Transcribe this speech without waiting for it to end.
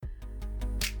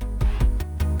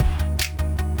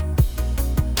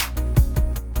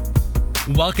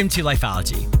Welcome to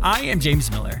Lifeology. I am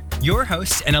James Miller, your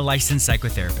host and a licensed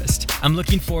psychotherapist. I'm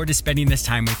looking forward to spending this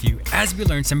time with you as we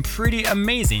learn some pretty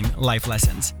amazing life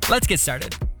lessons. Let's get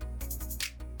started.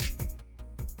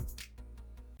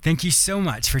 Thank you so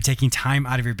much for taking time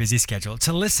out of your busy schedule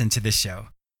to listen to this show.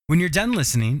 When you're done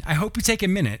listening, I hope you take a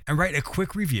minute and write a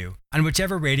quick review on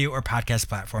whichever radio or podcast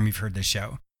platform you've heard this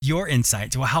show. Your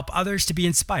insights will help others to be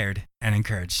inspired and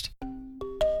encouraged.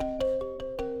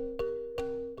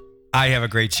 I have a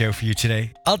great show for you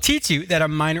today. I'll teach you that a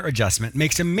minor adjustment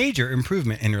makes a major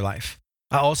improvement in your life.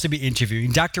 I'll also be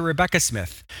interviewing Dr. Rebecca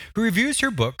Smith, who reviews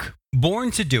her book,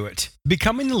 Born to Do It,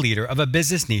 Becoming the Leader of a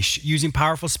Business Niche Using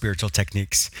Powerful Spiritual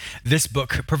Techniques. This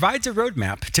book provides a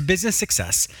roadmap to business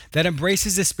success that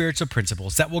embraces the spiritual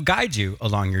principles that will guide you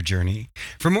along your journey.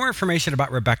 For more information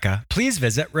about Rebecca, please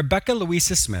visit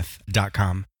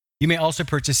RebeccaLouisaSmith.com. You may also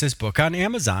purchase this book on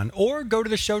Amazon or go to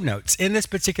the show notes in this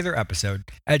particular episode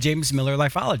at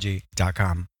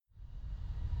JamesMillerLifeology.com.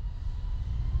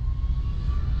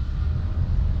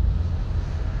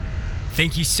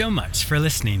 Thank you so much for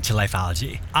listening to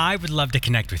Lifeology. I would love to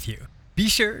connect with you. Be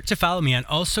sure to follow me on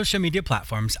all social media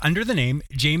platforms under the name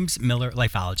James Miller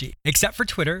Lifeology, except for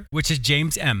Twitter, which is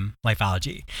James M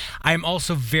Lifeology. I am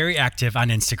also very active on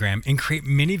Instagram and create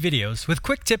mini videos with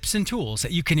quick tips and tools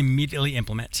that you can immediately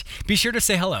implement. Be sure to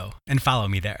say hello and follow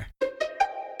me there.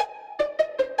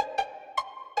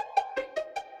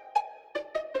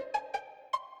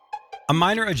 A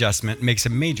minor adjustment makes a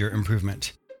major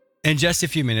improvement. In just a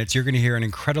few minutes, you're going to hear an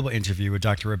incredible interview with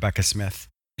Dr. Rebecca Smith.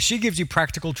 She gives you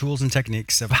practical tools and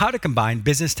techniques of how to combine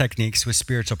business techniques with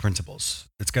spiritual principles.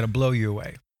 It's going to blow you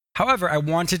away. However, I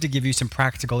wanted to give you some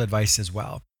practical advice as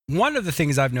well. One of the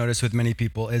things I've noticed with many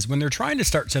people is when they're trying to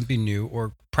start something new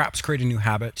or perhaps create a new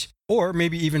habit, or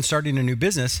maybe even starting a new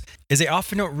business, is they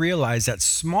often don't realize that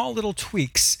small little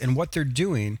tweaks in what they're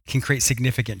doing can create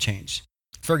significant change.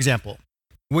 For example,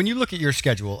 when you look at your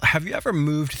schedule, have you ever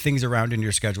moved things around in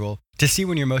your schedule to see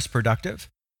when you're most productive?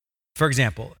 For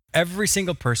example, every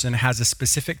single person has a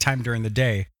specific time during the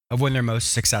day of when they're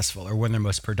most successful or when they're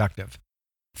most productive.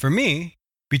 For me,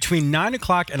 between 9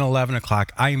 o'clock and 11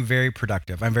 o'clock, I am very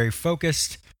productive. I'm very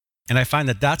focused, and I find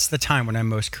that that's the time when I'm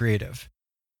most creative.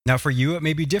 Now, for you, it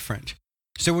may be different.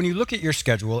 So when you look at your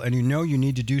schedule and you know you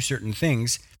need to do certain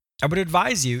things, I would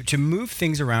advise you to move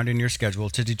things around in your schedule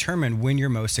to determine when you're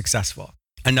most successful.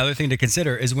 Another thing to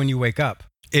consider is when you wake up.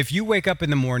 If you wake up in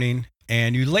the morning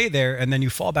and you lay there and then you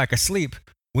fall back asleep,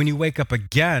 when you wake up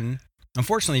again,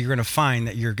 unfortunately, you're going to find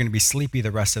that you're going to be sleepy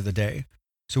the rest of the day.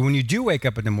 So when you do wake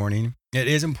up in the morning, it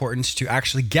is important to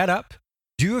actually get up,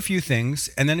 do a few things,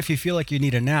 and then if you feel like you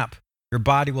need a nap, your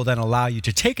body will then allow you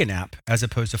to take a nap as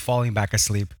opposed to falling back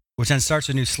asleep, which then starts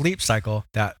a new sleep cycle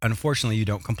that unfortunately you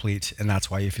don't complete, and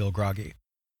that's why you feel groggy.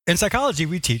 In psychology,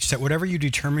 we teach that whatever you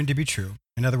determine to be true,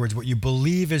 in other words, what you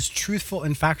believe is truthful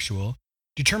and factual,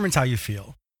 determines how you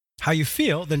feel. How you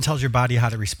feel then tells your body how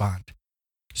to respond.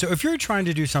 So if you're trying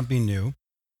to do something new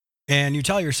and you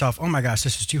tell yourself, oh my gosh,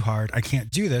 this is too hard, I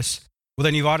can't do this, well,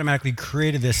 then you've automatically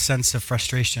created this sense of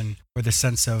frustration or this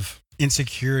sense of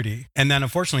insecurity. And then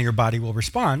unfortunately, your body will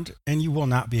respond and you will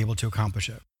not be able to accomplish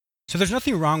it. So there's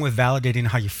nothing wrong with validating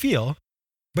how you feel,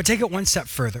 but take it one step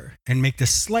further and make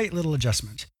this slight little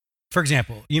adjustment. For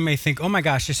example, you may think, oh my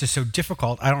gosh, this is so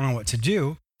difficult, I don't know what to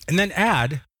do. And then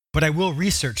add, but I will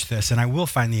research this and I will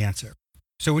find the answer.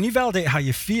 So when you validate how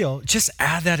you feel, just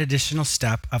add that additional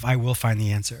step of I will find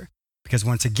the answer. Because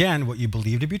once again, what you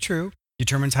believe to be true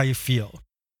determines how you feel.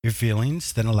 Your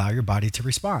feelings then allow your body to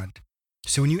respond.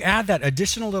 So when you add that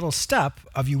additional little step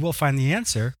of you will find the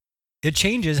answer, it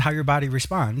changes how your body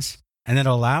responds and it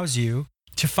allows you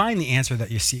to find the answer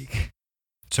that you seek.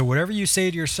 So whatever you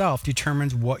say to yourself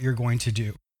determines what you're going to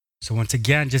do. So once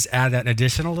again, just add that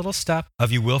additional little step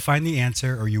of you will find the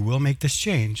answer or you will make this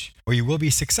change or you will be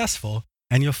successful,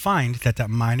 and you'll find that that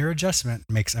minor adjustment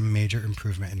makes a major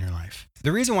improvement in your life.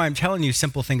 The reason why I'm telling you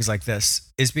simple things like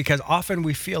this is because often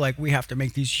we feel like we have to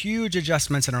make these huge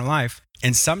adjustments in our life,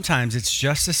 and sometimes it's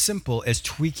just as simple as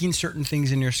tweaking certain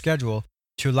things in your schedule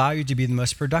to allow you to be the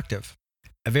most productive.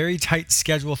 A very tight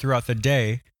schedule throughout the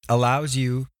day allows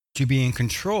you to be in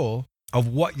control of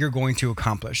what you're going to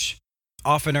accomplish.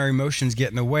 Often our emotions get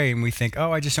in the way and we think,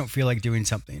 oh, I just don't feel like doing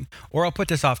something, or I'll put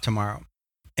this off tomorrow.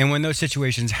 And when those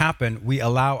situations happen, we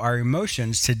allow our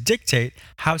emotions to dictate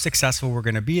how successful we're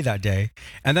going to be that day.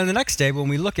 And then the next day, when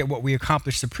we look at what we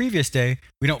accomplished the previous day,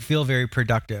 we don't feel very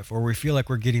productive or we feel like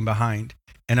we're getting behind.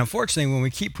 And unfortunately, when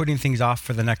we keep putting things off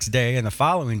for the next day and the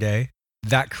following day,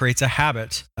 that creates a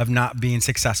habit of not being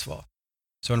successful.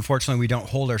 So unfortunately, we don't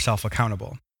hold ourselves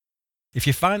accountable. If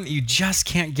you find that you just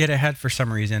can't get ahead for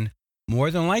some reason,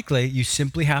 more than likely, you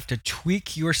simply have to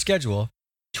tweak your schedule,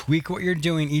 tweak what you're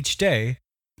doing each day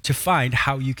to find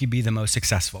how you can be the most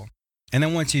successful. And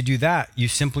then once you do that, you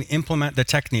simply implement the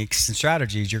techniques and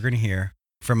strategies you're going to hear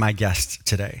from my guest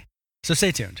today. So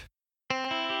stay tuned.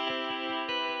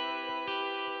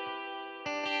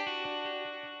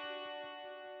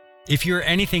 If you're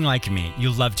anything like me,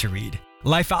 you love to read.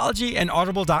 Lifeology and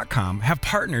Audible.com have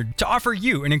partnered to offer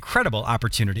you an incredible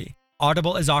opportunity.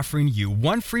 Audible is offering you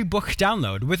one free book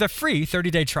download with a free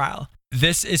 30-day trial.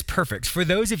 This is perfect for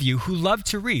those of you who love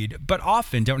to read but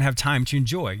often don't have time to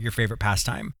enjoy your favorite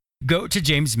pastime. Go to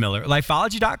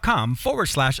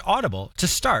jamesmillerlifeology.com/audible to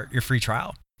start your free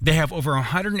trial. They have over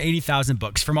 180,000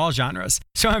 books from all genres,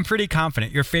 so I'm pretty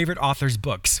confident your favorite author's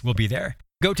books will be there.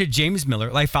 Go to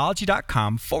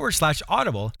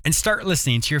jamesmillerlifeology.com/audible and start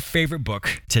listening to your favorite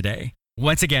book today.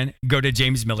 Once again, go to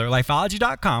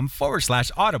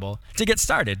jamesmillerlifeology.com/audible to get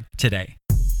started today.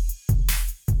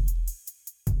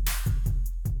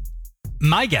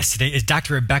 My guest today is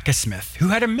Dr. Rebecca Smith, who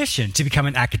had a mission to become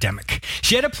an academic.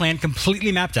 She had a plan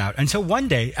completely mapped out until one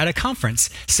day at a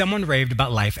conference, someone raved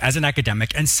about life as an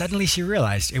academic, and suddenly she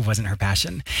realized it wasn't her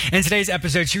passion. In today's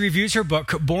episode, she reviews her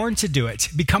book, Born to Do It,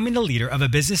 Becoming the Leader of a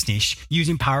Business Niche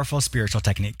Using Powerful Spiritual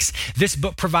Techniques. This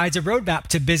book provides a roadmap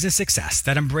to business success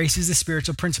that embraces the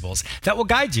spiritual principles that will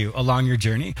guide you along your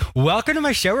journey. Welcome to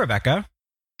my show, Rebecca.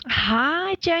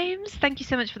 Hi, James. Thank you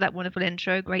so much for that wonderful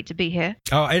intro. Great to be here.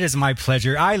 Oh, it is my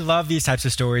pleasure. I love these types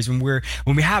of stories when we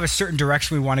have a certain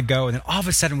direction we want to go, and then all of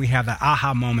a sudden we have that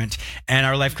aha moment, and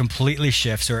our life completely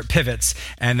shifts or it pivots,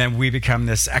 and then we become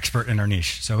this expert in our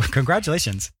niche. So,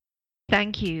 congratulations.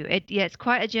 Thank you. It's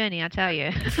quite a journey, I tell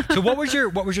you. So, what was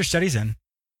your studies in?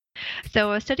 So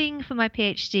I was studying for my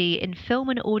PhD in film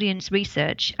and audience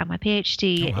research, and my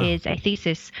PhD is a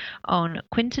thesis on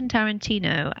Quentin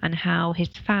Tarantino and how his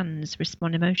fans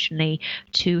respond emotionally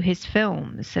to his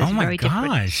films. So oh my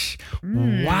gosh.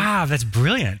 Wow, that's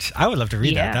brilliant. I would love to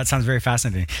read that. That sounds very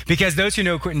fascinating. Because those who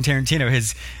know Quentin Tarantino,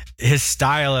 his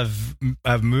style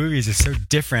of movies is so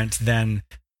different than,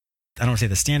 I don't want to say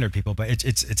the standard people, but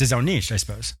it's his own niche, I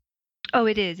suppose. Oh,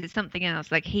 it is. It's something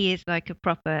else. Like, he is like a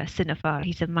proper cinephile.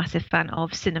 He's a massive fan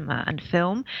of cinema and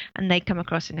film, and they come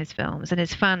across in his films, and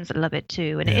his fans love it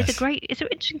too. And it's an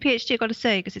interesting PhD, I've got to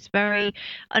say, because it's very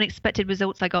unexpected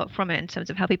results I got from it in terms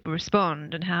of how people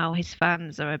respond and how his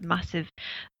fans are a massive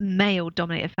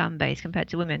male-dominated fan base compared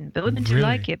to women. But women do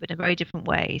like it, but in a very different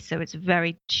way. So it's a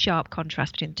very sharp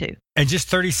contrast between the two. And just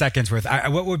 30 seconds worth,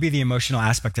 what would be the emotional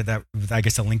aspect of that, I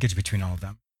guess, the linkage between all of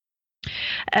them?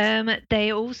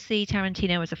 They all see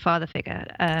Tarantino as a father figure,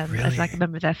 as like a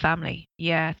member of their family.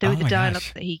 Yeah, through the dialogue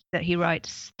that he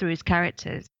writes through his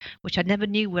characters, which I never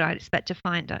knew what I'd expect to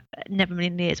find. Never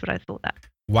in years would I have thought that.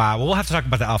 Wow. Well, we'll have to talk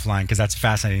about that offline because that's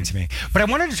fascinating to me. But I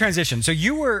wanted to transition. So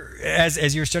you were,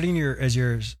 as you're studying your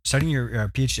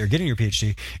PhD or getting your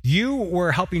PhD, you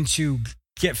were helping to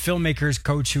get filmmakers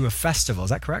go to a festival.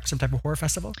 Is that correct? Some type of horror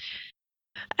festival?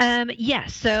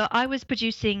 Yes. So I was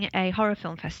producing a horror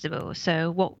film festival.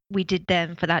 So what we did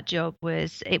then for that job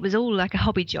was, it was all like a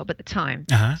hobby job at the time.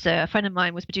 So a friend of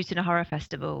mine was producing a horror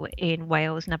festival in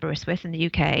Wales and Aberystwyth in the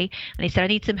UK, and he said, I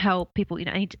need some help, people.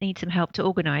 I need some help to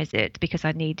organise it, because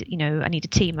I need a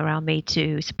team around me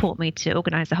to support me to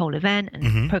organise the whole event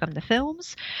and program the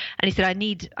films. And he said,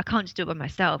 I can't just do it by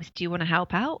myself. He said, do you want to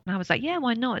help out? And I was like, yeah,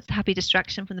 why not? It's a happy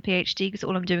distraction from the PhD, because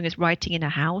all I'm doing is writing in my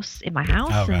house.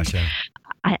 Oh, gotcha.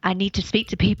 I need to speak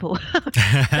to people. So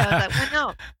I was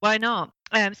like, why not?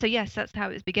 So yes, that's how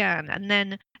it began. And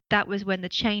then that was when the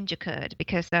change occurred,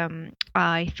 because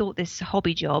I thought this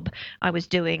hobby job I was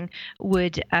doing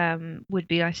would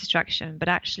be a nice distraction, but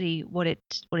actually what it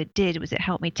did was it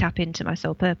helped me tap into my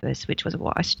sole purpose, which was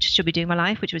what I should be doing in my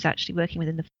life, which was actually working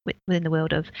within the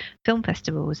world of film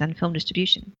festivals and film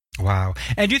distribution. Wow.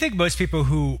 And do you think most people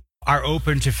who are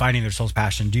open to finding their soul's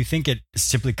passion, do you think it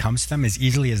simply comes to them as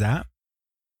easily as that?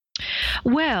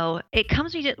 Well, it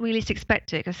comes when you don't least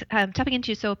expect it, because tapping into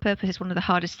your soul purpose is one of the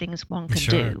hardest things one can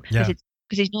do.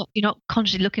 Because you're not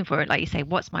consciously looking for it. Like you say,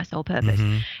 what's my soul purpose?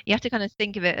 You have to kind of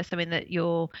think of it as something that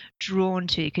you're drawn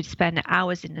to. You could spend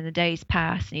hours in, and the days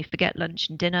pass, and you forget lunch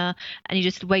and dinner, and you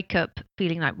just wake up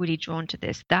feeling like really drawn to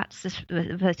this. That's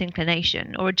the first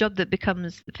inclination. Or a job that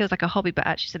feels like a hobby, but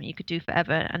actually something you could do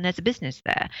forever, and there's a business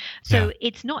there. So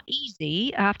it's not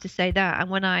easy, I have to say that.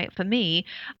 And for me,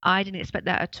 I didn't expect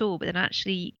that at all. But then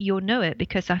actually, you'll know it,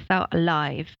 because I felt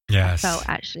alive. Yes. I felt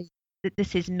actually that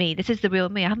this is me. This is the real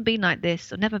me. I haven't been like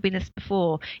this, or never been this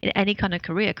before in any kind of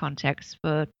career context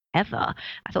for ever.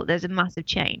 I thought there's a massive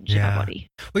change in my body.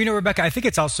 Well, Rebecca, I think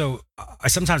it's also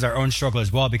sometimes our own struggle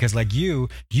as well, because like you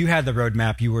had the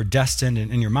roadmap, you were destined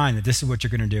in your mind that this is what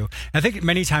you're going to do. And I think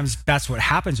many times that's what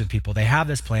happens with people. They have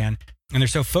this plan and they're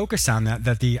so focused on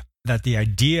that the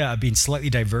idea of being slightly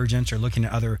divergent or looking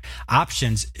at other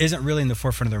options isn't really in the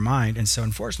forefront of their mind. And so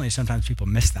unfortunately, sometimes people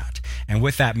miss that. And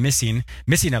with that missing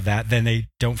of that, then they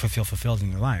don't feel fulfilled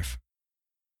in their life.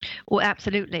 Well,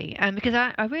 absolutely. Because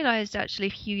I realized actually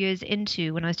a few years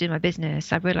into when I was doing my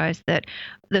business, I realized that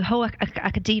the whole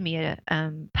academia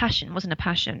passion wasn't a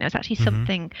passion. It was actually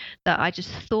something that I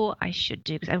just thought I should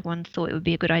do because everyone thought it would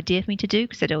be a good idea for me to do.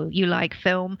 Because said, oh, you like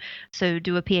film, so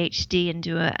do a PhD and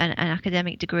do an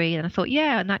academic degree. And I thought,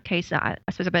 yeah, in that case, I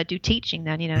suppose I better do teaching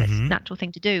then. It's a natural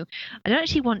thing to do. I don't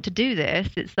actually want to do this.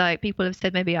 It's like people have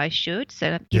said maybe I should,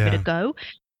 so give it a go.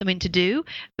 Something to do,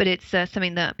 but it's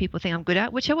something that people think I'm good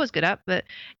at, which I was good at, but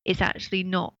it's actually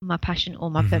not my passion or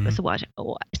my purpose or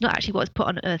it's not actually what I was put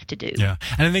on earth to do. Yeah.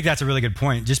 And I think that's a really good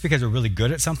point. Just because we're really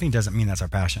good at something doesn't mean that's our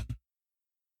passion.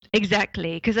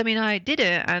 Exactly. Because I did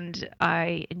it and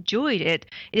I enjoyed it.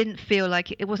 It didn't feel like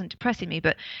it wasn't depressing me,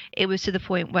 but it was to the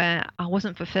point where I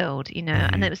wasn't fulfilled,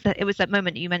 and it was that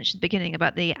moment you mentioned at the beginning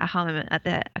about the aha moment at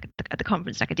the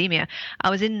conference in academia.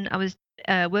 I was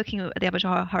working at the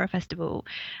Aboriginal Horror Festival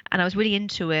and I was really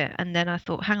into it, and then I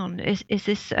thought, hang on, is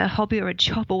this a hobby or a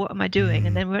job or what am I doing?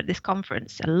 And then we're at this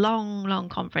conference, a long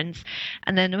conference,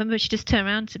 and then I remember she just turned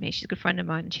around to me, she's a good friend of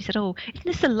mine, and she said, oh, isn't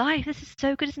this a life? This is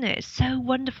so good, isn't it? It's so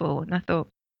wonderful. And I thought,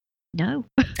 no.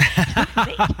 She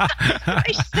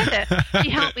said it. She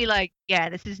helped me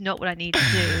this is not what I need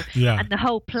to do. Yeah. And the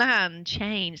whole plan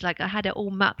changed. I had it all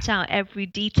mapped out, every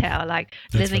detail, That's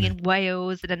living funny. in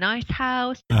Wales in a nice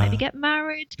house and maybe get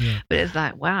married. Yeah. But it's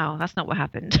wow, that's not what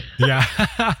happened. Yeah.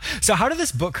 So how did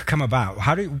this book come about?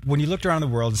 When you looked around the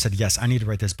world and said, yes, I need to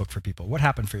write this book for people, what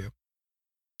happened for you?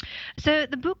 So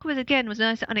the book was a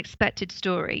nice unexpected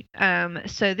story.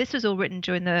 So this was all written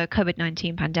during the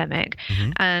COVID-19 pandemic,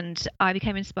 and I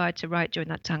became inspired to write during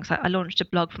that time. So I launched a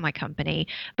blog for my company,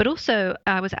 but also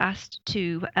I was asked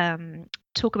to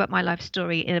talk about my life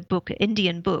story in a book, an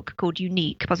Indian book called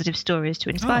Unique: Positive Stories to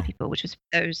Inspire People, which was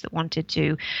those that wanted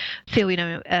to feel,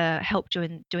 help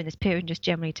during this period, and just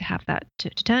generally to have that to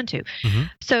turn to.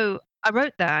 So I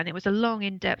wrote that, and it was a long,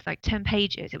 in-depth, 10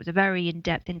 pages. It was a very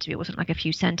in-depth interview. It wasn't like a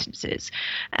few sentences.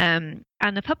 And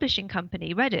the publishing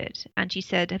company read it, and she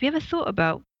said, have you ever thought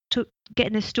about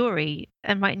getting this story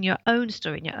and writing your own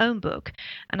story in your own book?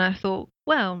 And I thought,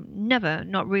 well, never,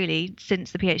 not really.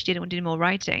 Since the PhD, I didn't want to do more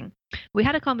writing. We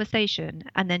had a conversation,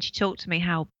 and then she talked to me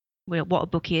how, what a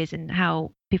book is and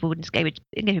how people wouldn't engage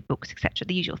with books, etc.,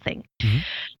 the usual thing.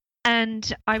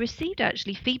 And I received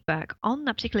actually feedback on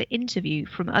that particular interview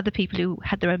from other people who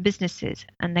had their own businesses,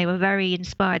 and they were very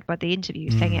inspired by the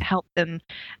interview, saying it helped them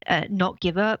not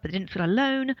give up, but they didn't feel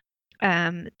alone.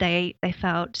 They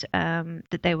felt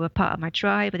that they were part of my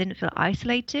tribe, but they didn't feel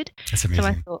isolated. That's amazing. So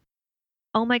I thought,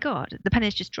 oh my God, the penny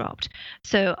has just dropped.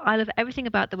 So I love everything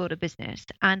about the world of business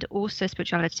and also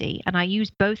spirituality, and I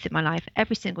use both in my life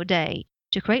every single day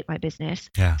to create my business.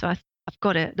 Yeah. So I've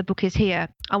got it. The book is here.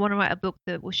 I want to write a book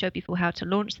that will show people how to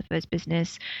launch their first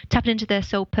business, tap into their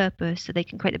soul purpose so they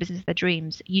can create the business of their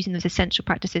dreams using those essential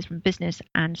practices from business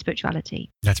and spirituality.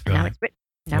 That's brilliant. Now it's written.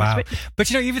 Wow.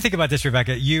 But even think about this,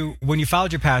 Rebecca, when you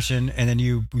followed your passion and then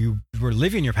you were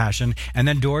living your passion, and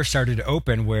then doors started to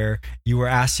open where you were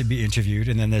asked to be interviewed,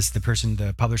 and then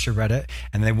the publisher read it,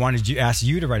 and they asked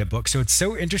you to write a book. So it's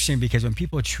so interesting because when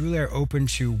people truly are open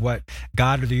to what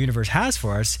God or the universe has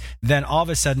for us, then all of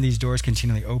a sudden these doors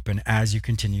continually open as you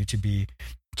continue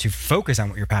to focus on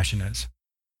what your passion is.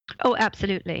 Oh,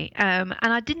 absolutely. And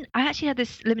I actually had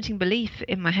this limiting belief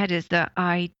in my head, is that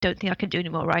I don't think I can do any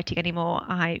more writing anymore.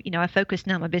 I focus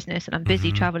now on my business, and I'm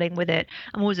busy traveling with it.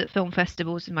 I'm always at film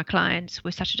festivals with my clients.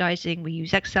 We're strategizing. We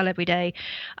use Excel every day.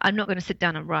 I'm not going to sit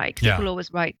down and write. People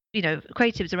always write,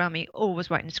 creatives around me always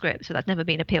writing scripts. So that's never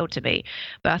been appealed to me.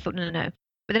 But I thought, no.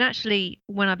 But then actually,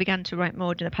 when I began to write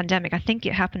more during the pandemic, I think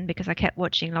it happened because I kept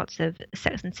watching lots of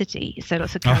Sex and the City, so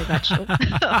lots of Carrie Bradshaw,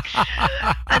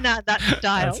 and that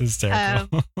style. That's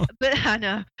hysterical. But I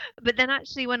know. But then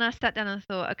actually, when I sat down and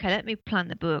thought, okay, let me plan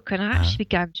the book, and I actually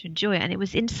began to enjoy it, and it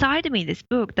was inside of me, this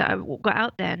book that I got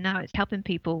out there, and now it's helping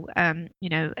people,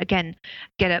 again,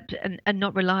 get up and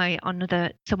not rely on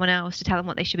someone else to tell them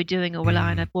what they should be doing, or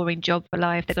rely on a boring job for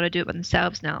life. They've got to do it by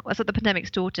themselves now. That's what the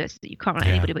pandemic's taught us, that you can't rely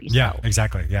on anybody but yourself. Yeah,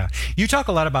 exactly. Yeah. You talk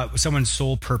a lot about someone's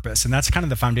soul purpose, and that's kind of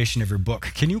the foundation of your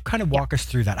book. Can you kind of walk us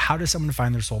through that? How does someone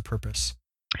find their soul purpose?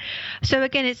 So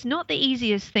again, it's not the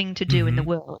easiest thing to do in the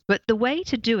world, but the way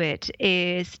to do it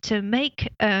is to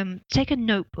take a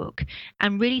notebook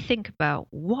and really think about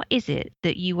what is it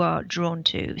that you are drawn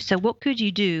to. So what could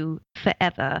you do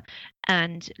forever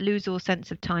and lose all sense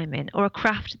of time in, or a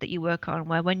craft that you work on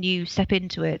where when you step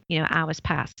into it, hours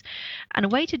pass. And a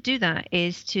way to do that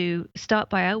is to start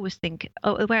by, I always think,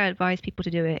 the way I advise people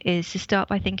to do it is to start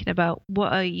by thinking about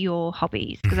what are your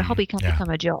hobbies, because a hobby can become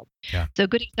a job. Yeah. So a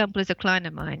good example is a client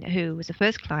of mine who was the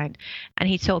first client, and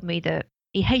he told me that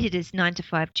he hated his 9 to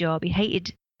 5 job. He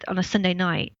hated on a Sunday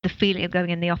night the feeling of going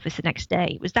in the office the next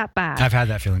day. It was that bad. I've had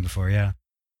that feeling before, yeah.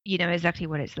 You know exactly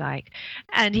what it's like.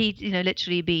 And he'd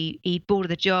literally he'd bored of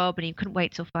the job and he couldn't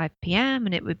wait till 5 p.m.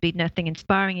 and it would be nothing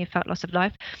inspiring. He felt loss of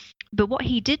life. But what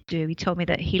he did do, he told me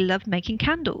that he loved making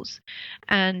candles.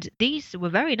 And these were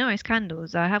very nice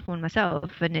candles. I have one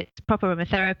myself, and it's proper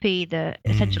aromatherapy, the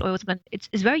essential oils. It's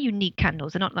very unique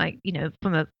candles. They're not like,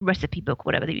 from a recipe book or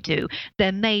whatever that you do.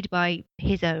 They're made by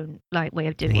his own way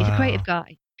of doing it. He's a creative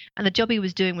guy. And the job he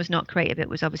was doing was not creative. It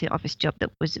was obviously an office job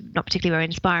that was not particularly very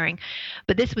inspiring.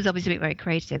 But this was obviously very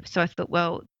creative. So I thought,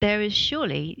 well,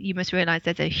 you must realize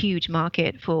there's a huge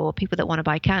market for people that want to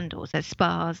buy candles. There's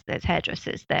spas, there's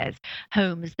hairdressers, there's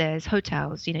homes, there's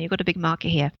hotels. You've got a big market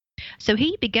here. So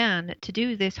he began to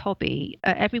do this hobby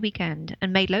every weekend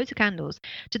and made loads of candles,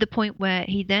 to the point where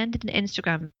he then did an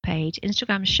Instagram page,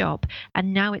 Instagram shop,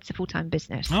 and now it's a full-time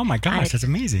business. Oh my gosh, that's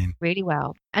amazing. Really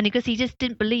well. And because he just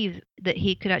didn't believe that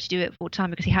he could actually do it full-time,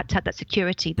 because he had to have that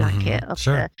security blanket of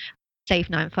the safe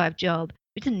 9 to 5 job.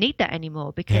 He didn't need that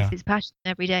anymore, because his passion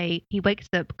every day, he wakes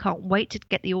up, can't wait to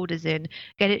get the orders in,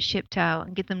 get it shipped out,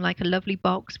 and give them like a lovely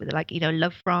box with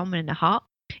love from and a heart.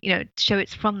 Show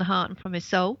it's from the heart and from his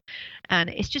soul. And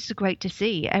it's just great to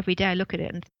see. Every day I look at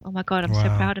it and, oh my God, I'm so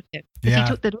proud of him. Because he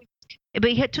took the risk.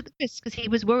 But he took the risk because he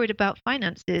was worried about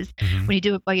finances when you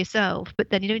do it by yourself.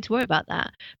 But then you don't need to worry about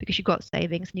that, because you've got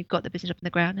savings and you've got the business up on the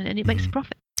ground, and it makes a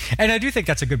profit. And I do think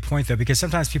that's a good point, though, because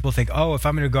sometimes people think, oh, if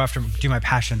I'm going to go after do my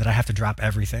passion, that I have to drop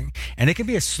everything. And it can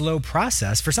be a slow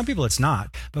process. For some people, it's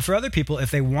not. But for other people,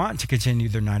 if they want to continue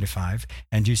their 9 to 5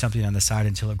 and do something on the side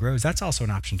until it grows, that's also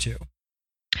an option too.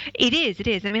 It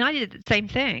is. I mean, I did the same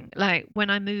thing. Like when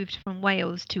I moved from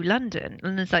Wales to London,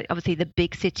 London's like obviously the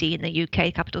big city in the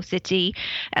UK, capital city.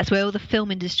 That's where all the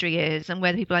film industry is and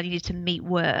where the people I needed to meet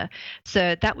were.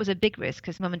 So that was a big risk,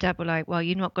 because Mum and Dad were like, well,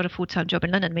 you've not got a full-time job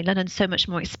in London. I mean, London's so much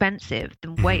more expensive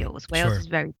than Wales. Wales is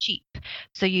very cheap.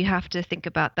 So you have to think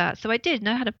about that. So I did. And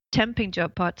I had a temping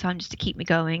job part-time just to keep me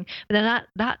going. But then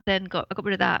I got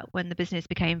rid of that when the business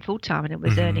became full-time and it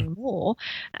was earning more.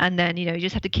 And then, you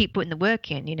just have to keep putting the work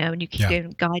in. And you keep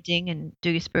doing guiding and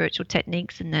do your spiritual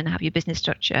techniques and then have your business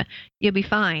structure, you'll be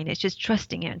fine. It's just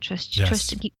trusting it and trust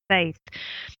and keep faith,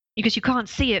 because you can't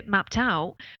see it mapped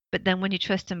out. But then when you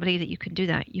trust and believe that you can do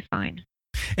that, you're fine.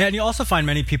 And you also find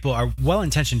many people are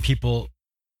well-intentioned people,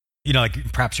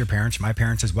 like perhaps your parents, my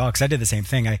parents as well, because I did the same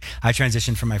thing. I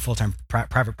transitioned from my full-time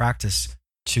private practice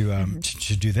to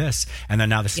do this, and then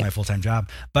now this is my full-time job.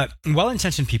 But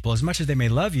well-intentioned people, as much as they may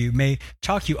love you, may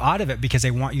talk you out of it because they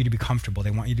want you to be comfortable.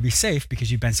 They want you to be safe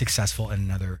because you've been successful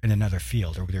in another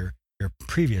field or with your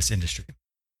previous industry.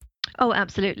 Oh,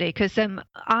 absolutely. Because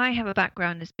I have a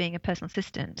background as being a personal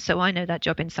assistant, so I know that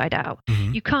job inside out.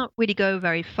 You can't really go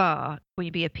very far when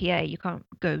you be a PA. You can't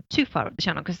go too far up the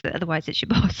channel, because otherwise it's your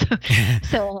boss.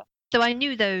 So I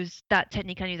knew that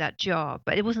technique, I knew that job,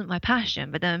 but it wasn't my passion.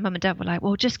 But then Mum and Dad were like,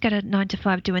 well, just get a 9 to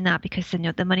 5 doing that, because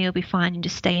then the money will be fine and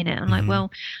just stay in it. I'm like,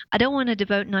 well, I don't want to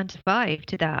devote 9 to 5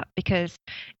 to that, because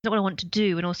it's not what I want to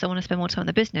do. And also I want to spend more time on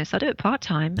the business. I'll do it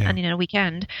part-time and, a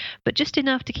weekend, but just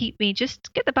enough to keep me,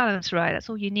 just get the balance right. That's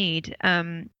all you need.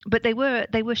 But they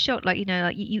were shocked,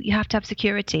 you have to have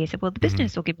security. I said, well, the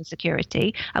business will give me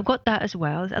security. I've got that as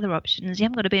well. There's other options. You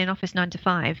haven't got to be in office 9 to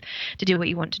 5 to do what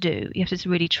you want to do. You have to just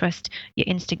really trust your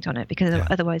instinct on it, because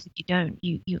otherwise, if you don't,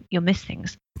 you'll miss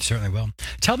things. Certainly will.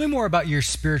 Tell me more about your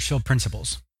spiritual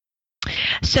principles.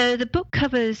 So the book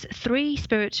covers 3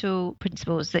 spiritual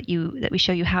principles that we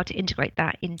show you how to integrate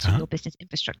that into your business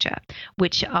infrastructure,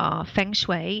 which are Feng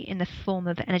Shui in the form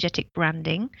of energetic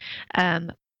branding,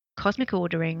 cosmic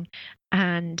ordering,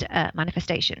 and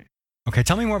manifestation. Okay,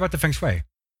 tell me more about the Feng Shui.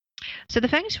 So the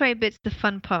Feng Shui bit's the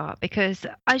fun part, because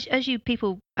as I'm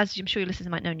sure your listeners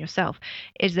might know yourself,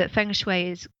 is that Feng Shui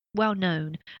is well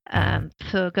known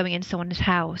for going in someone's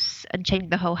house and changing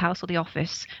the whole house or the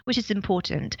office, which is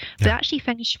important. But actually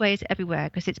Feng Shui is everywhere,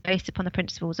 because it's based upon the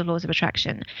principles of laws of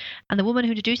attraction. And the woman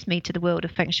who introduced me to the world of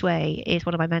Feng Shui is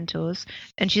one of my mentors,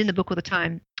 and she's in the book all the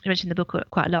time. I mentioned the book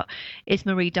quite a lot, is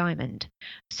Marie Diamond.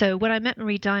 So when I met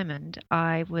Marie Diamond,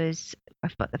 I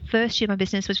thought the first year my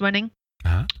business was running.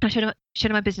 I showed her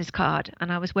my business card,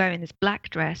 and I was wearing this black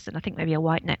dress and I think maybe a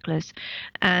white necklace,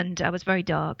 and I was very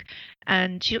dark.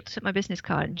 And she looked at my business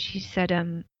card and she said,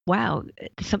 "Wow,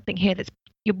 there's something here that's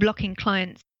you're blocking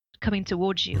clients coming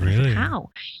towards you." Really? And I said, "How?"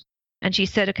 And she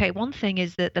said, "Okay, one thing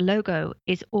is that the logo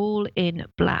is all in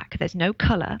black. There's no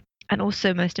color." And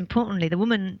also, most importantly, the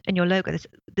woman in your logo,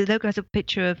 the logo has a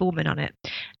picture of a woman on it,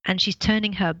 and she's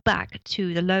turning her back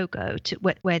to the logo, to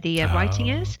where the writing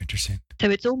is. Interesting. So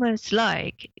it's almost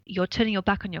like you're turning your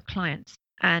back on your clients,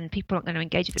 and people aren't going to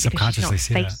engage with it because Subconsciously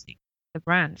she's not facing the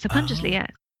brand. Subconsciously,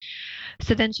 yes.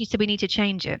 So then she said, we need to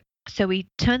change it. So we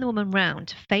turned the woman round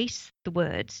to face the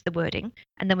words, the wording,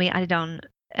 and then we added on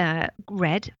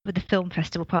red with the film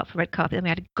festival part for red carpet. Then we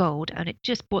added gold, and it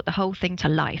just brought the whole thing to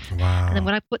life. Wow. And then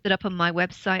when I put that up on my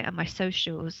website and my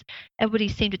socials, everybody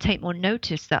seemed to take more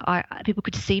notice that people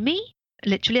could see me.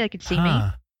 Literally, they could see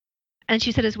me. And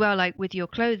she said as well, like with your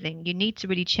clothing, you need to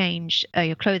really change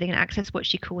your clothing and access what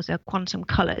she calls her quantum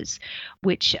colors,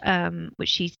 which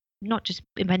she's not just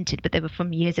invented, but they were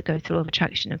from years ago through Law of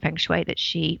Attraction and Feng Shui that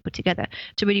she put together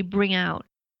to really bring out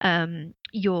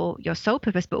your soul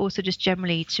purpose, but also just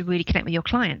generally to really connect with your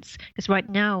clients. Because right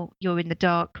now you're in the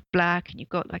dark black and you've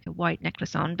got like a white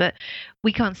necklace on, but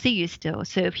we can't see you still.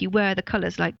 So if you wear the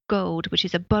colors like gold, which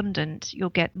is abundant, you'll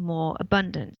get more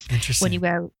abundance. Interesting. When you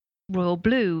wear royal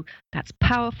blue, that's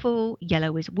powerful.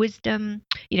 Yellow is wisdom.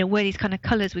 Wear these kind of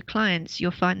colors with clients,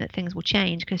 you'll find that things will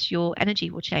change because your energy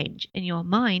will change in your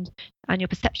mind and your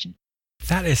perception.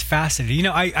 That is fascinating.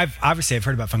 I've heard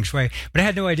about Feng Shui, but I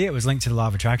had no idea it was linked to the Law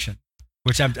of Attraction,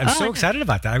 which I'm so excited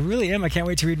about that. I really am. I can't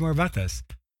wait to read more about this.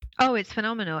 Oh, it's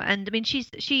phenomenal. And I mean, she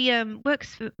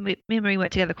works, me and Marie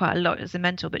work together quite a lot as a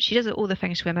mentor, but she does all the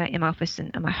Feng Shui in my office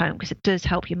and my home because it does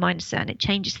help your mindset and it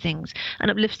changes things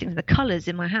and uplifts things. The colors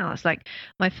in my house, like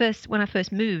when I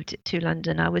first moved to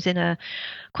London, I was in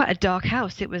quite a dark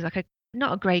house. It was like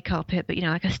not a grey carpet, but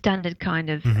like a standard kind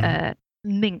of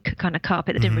mink kind of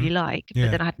carpet that I didn't really like, but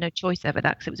then I had no choice over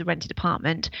that because it was a rented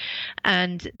apartment.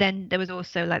 And then there was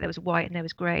also there was white and there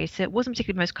was grey, so it wasn't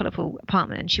particularly the most colourful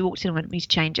apartment. And she walked in and went, we need to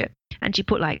change it. And she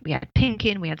put we had pink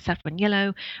in, we had saffron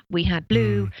yellow, we had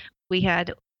blue, we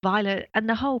had violet, and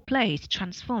the whole place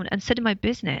transformed. And so did my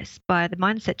business by the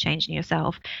mindset change in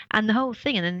yourself and the whole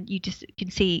thing. And then you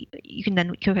can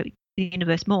then co-create the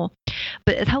universe more.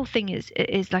 But the whole thing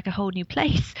is like a whole new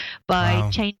place by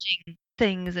changing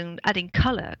things and adding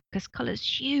color, because color is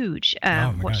huge.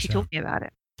 She taught me about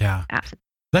it. Yeah, absolutely.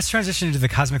 Let's transition into the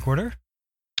cosmic order.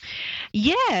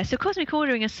 Yeah, so cosmic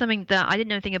ordering is something that I didn't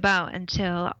know anything about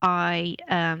until I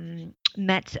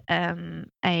met one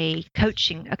of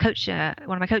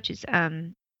my coaches,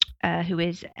 who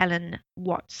is Ellen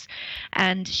Watts,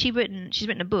 and she's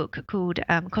written a book called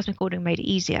Cosmic Ordering Made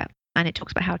Easier, and it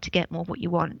talks about how to get more of what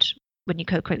you want when you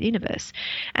co-create the universe.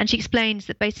 And she explains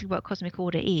that basically what cosmic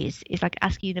order is like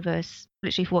asking the universe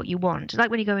literally for what you want.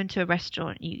 Like when you go into a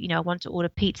restaurant, you want to order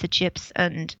pizza, chips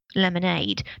and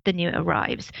lemonade, then it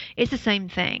arrives. It's the same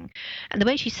thing. And the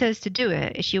way she says to do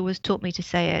it is, she always taught me to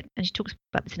say it, and she talks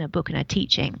about this in her book and her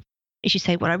teaching, is she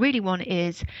say, what I really want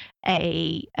is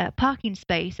a parking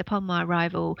space upon my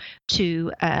arrival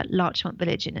to Larchmont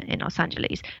Village in Los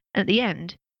Angeles. And at the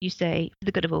end, you say, for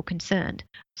the good of all concerned.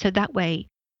 So that way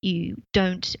you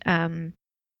don't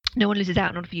no one loses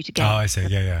out in order for you to get. I see.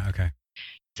 Yeah, okay.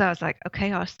 So I was like,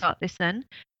 okay, I'll start this then.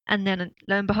 And then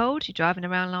lo and behold, you're driving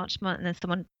around Larchmont and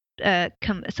then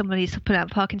somebody's put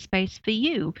out a parking space for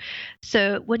you.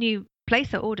 So when you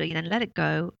place that order, you then let it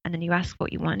go and then you ask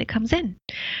what you want and it comes in.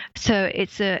 So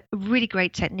it's a really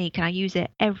great technique and I use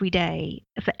it every day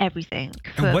for everything.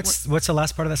 And what's the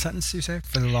last part of that sentence you say?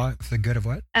 For the good of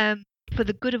what? For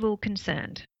the good of all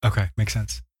concerned. Okay, makes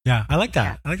sense. Yeah, I like that.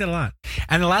 Yeah. I like that a lot.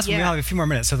 And the last one, we have a few more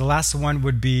minutes. So the last one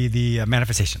would be the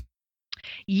manifestation.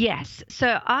 Yes.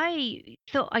 So I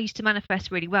thought I used to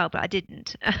manifest really well, but I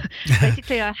didn't.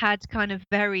 Basically, I had kind of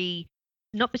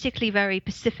not particularly very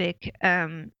specific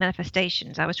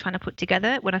manifestations I was trying to put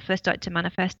together when I first started to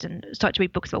manifest and start to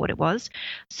read books about what it was.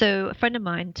 So a friend of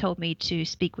mine told me to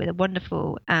speak with a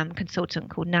wonderful consultant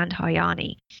called Nand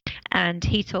Hayani. And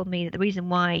he told me that the reason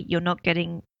why you're not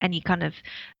getting any kind of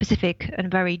specific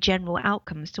and very general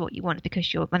outcomes to what you want is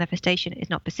because your manifestation is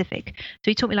not specific.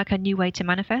 So he taught me like a new way to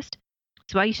manifest.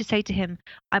 So I used to say to him,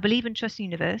 I believe in trust the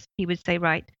universe. He would say,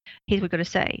 right, here's what we've got to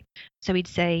say. So he'd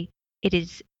say, it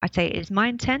is my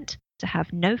intent to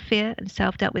have no fear and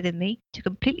self-doubt within me, to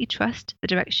completely trust the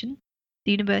direction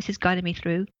the universe is guiding me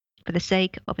through for the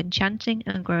sake of enchanting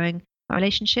and growing my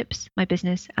relationships, my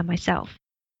business, and myself.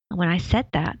 And when I said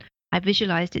that, I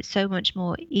visualized it so much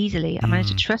more easily. I managed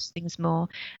to trust things more,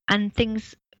 and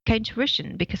things came to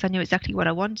fruition because I knew exactly what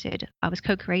I wanted. I was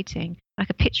co-creating. I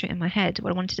could picture it in my head,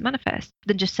 what I wanted to manifest,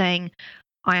 than just saying,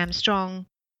 I am strong.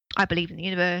 I believe in the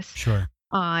universe. Sure.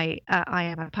 I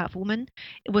am a powerful woman.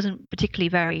 It wasn't particularly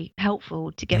very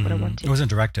helpful to get what I wanted. It wasn't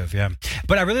directive, yeah.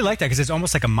 But I really like that because it's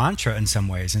almost like a mantra in some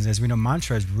ways. And as we know,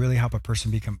 mantras really help a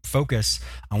person focus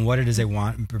on what it is they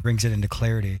want and brings it into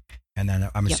clarity. And then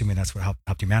I'm assuming that's what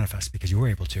helped you manifest because you were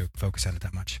able to focus on it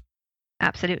that much.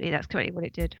 Absolutely. That's correctly what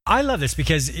it did. I love this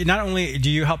because not only do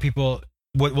you help people.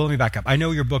 Well, let me back up. I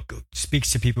know your book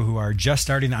speaks to people who are just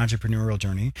starting the entrepreneurial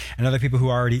journey and other people who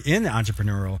are already in the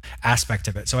entrepreneurial aspect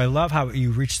of it. So I love how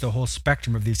you reach the whole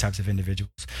spectrum of these types of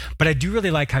individuals. But I do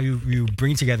really like how you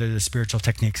bring together the spiritual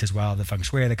techniques as well, the feng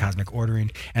shui, the cosmic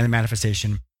ordering, and the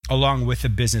manifestation, along with the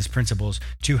business principles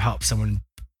to help someone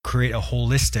create a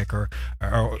holistic a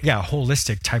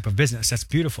holistic type of business. That's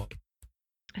beautiful.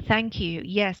 Thank you.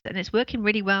 Yes, and it's working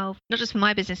really well, not just for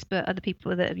my business, but other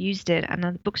people that have used it. And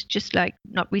the book's just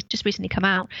recently come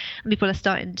out, and people are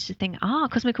starting to think,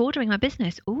 cosmic ordering, my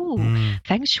business. Ooh,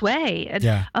 feng shui,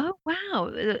 and oh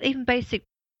wow, even basic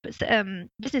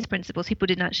business principles people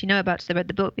didn't actually know about till they read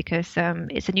the book because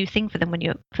it's a new thing for them when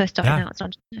you're first starting out. So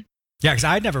yeah, because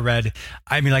I'd never read.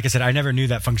 I mean, like I said, I never knew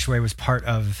that feng shui was part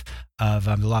of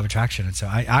the law of attraction, and so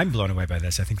I'm blown away by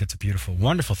this. I think that's a beautiful,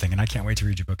 wonderful thing, and I can't wait to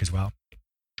read your book as well.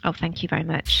 Oh, thank you very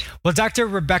much. Well, Dr.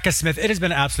 Rebecca Smith, it has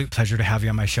been an absolute pleasure to have you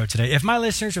on my show today. If my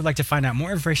listeners would like to find out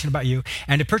more information about you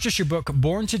and to purchase your book,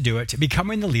 Born to Do It,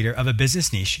 Becoming the Leader of a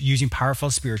Business Niche Using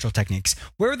Powerful Spiritual Techniques,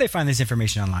 where would they find this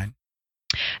information online?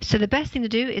 So the best thing to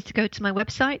do is to go to my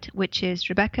website, which is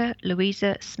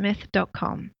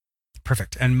RebeccaLouisaSmith.com.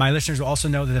 Perfect. And my listeners will also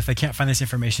know that if they can't find this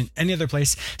information any other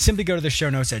place, simply go to the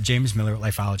show notes at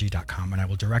jamesmillerlifeology.com and I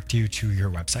will direct you to your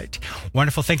website.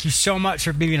 Wonderful. Thank you so much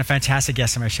for being a fantastic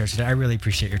guest on my show today. I really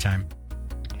appreciate your time.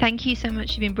 Thank you so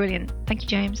much. You've been brilliant. Thank you,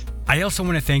 James. I also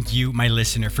want to thank you, my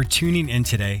listener, for tuning in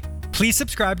today. Please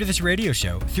subscribe to this radio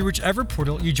show through whichever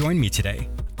portal you join me today.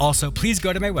 Also, please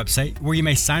go to my website where you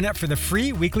may sign up for the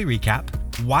free weekly recap,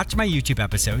 watch my YouTube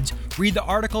episodes, read the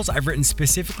articles I've written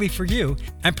specifically for you,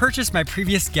 and purchase my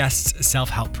previous guests'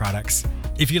 self-help products.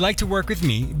 If you'd like to work with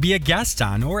me, be a guest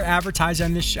on, or advertise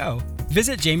on this show,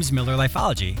 visit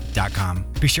jamesmillerlifeology.com.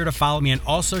 Be sure to follow me on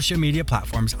all social media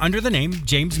platforms under the name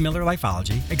James Miller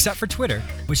Lifeology, except for Twitter,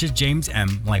 which is James M.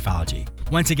 Lifeology.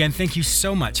 Once again, thank you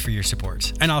so much for your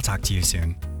support, and I'll talk to you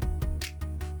soon.